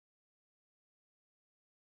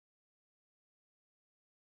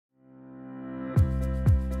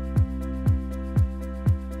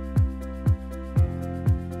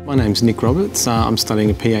My name's Nick Roberts. I'm studying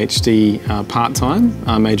a PhD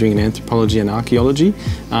part-time, majoring in anthropology and archaeology.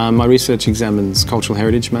 My research examines cultural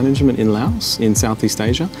heritage management in Laos, in Southeast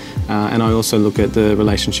Asia, and I also look at the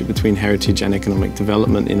relationship between heritage and economic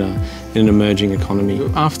development in an emerging economy.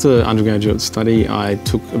 After undergraduate study, I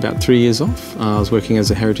took about 3 years off. I was working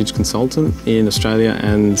as a heritage consultant in Australia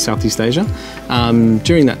and Southeast Asia.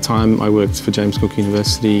 During that time, I worked for James Cook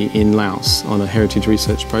University in Laos on a heritage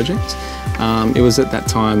research project. It was at that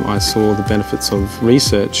time I saw the benefits of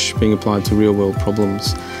research being applied to real-world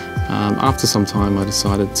problems. After some time I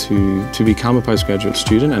decided to become a postgraduate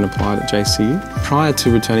student and applied at JCU. Prior to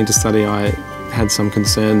returning to study I had some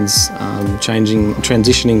concerns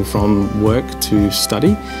transitioning from work to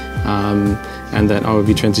study, and that I would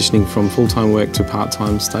be transitioning from full-time work to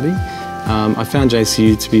part-time study. I found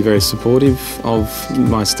JCU to be very supportive of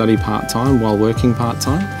my study part-time while working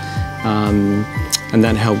part-time. And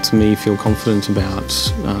that helped me feel confident about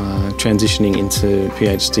transitioning into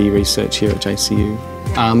PhD research here at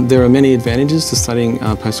JCU. There are many advantages to studying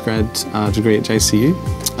a postgrad degree at JCU.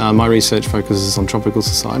 My research focuses on tropical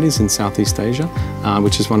societies in Southeast Asia,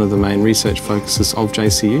 which is one of the main research focuses of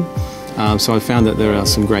JCU. So I found that there are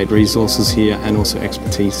some great resources here and also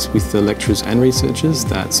expertise with the lecturers and researchers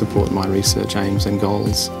that support my research aims and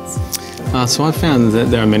goals. So I've found that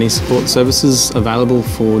there are many support services available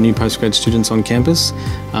for new postgrad students on campus.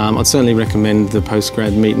 I'd certainly recommend the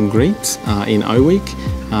postgrad meet and greet in O Week,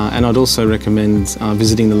 and I'd also recommend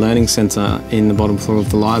visiting the Learning Centre in the bottom floor of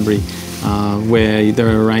the library, where there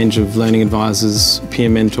are a range of learning advisors, peer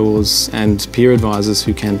mentors and peer advisors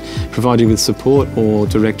who can provide you with support or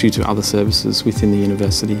direct you to other services within the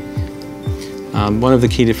university. One of the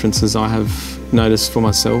key differences I have noticed for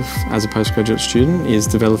myself as a postgraduate student is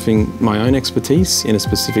developing my own expertise in a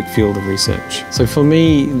specific field of research. So for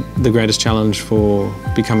me, the greatest challenge for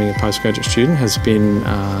becoming a postgraduate student has been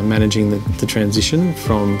managing the transition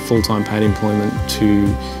from full-time paid employment to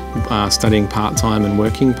studying part-time and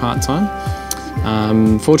working part-time.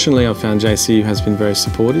 Fortunately, I've found JCU has been very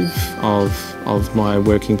supportive of my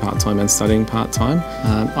working part-time and studying part-time.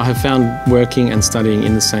 I have found working and studying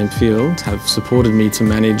in the same field have supported me to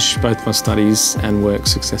manage both my studies and work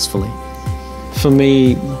successfully. For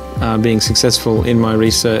me, being successful in my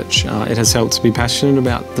research, it has helped to be passionate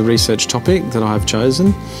about the research topic that I have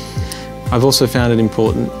chosen. I've also found it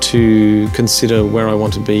important to consider where I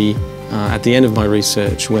want to be at the end of my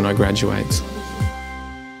research when I graduate.